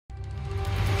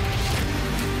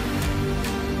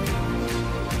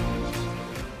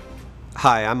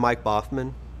Hi, I'm Mike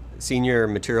Boffman, Senior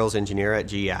Materials Engineer at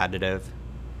GE Additive.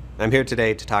 I'm here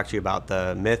today to talk to you about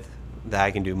the myth that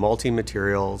I can do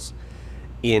multi-materials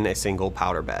in a single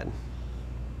powder bed.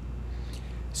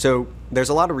 So there's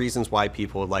a lot of reasons why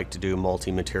people would like to do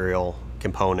multi-material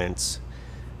components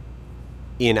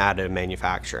in additive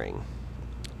manufacturing.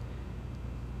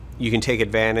 You can take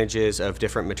advantages of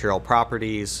different material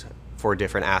properties for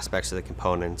different aspects of the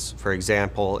components. For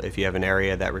example, if you have an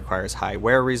area that requires high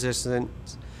wear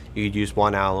resistance, you could use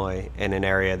one alloy, and an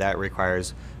area that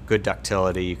requires good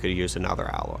ductility, you could use another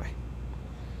alloy.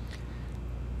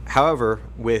 However,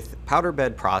 with powder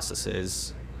bed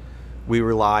processes, we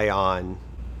rely on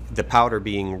the powder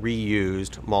being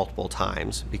reused multiple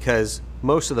times because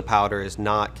most of the powder is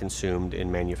not consumed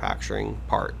in manufacturing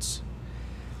parts.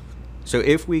 So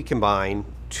if we combine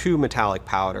two metallic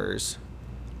powders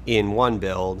in one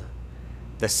build,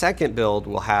 the second build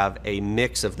will have a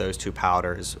mix of those two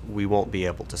powders we won't be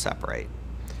able to separate.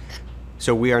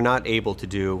 So we are not able to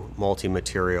do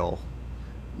multi-material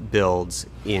builds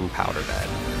in powder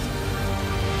bed.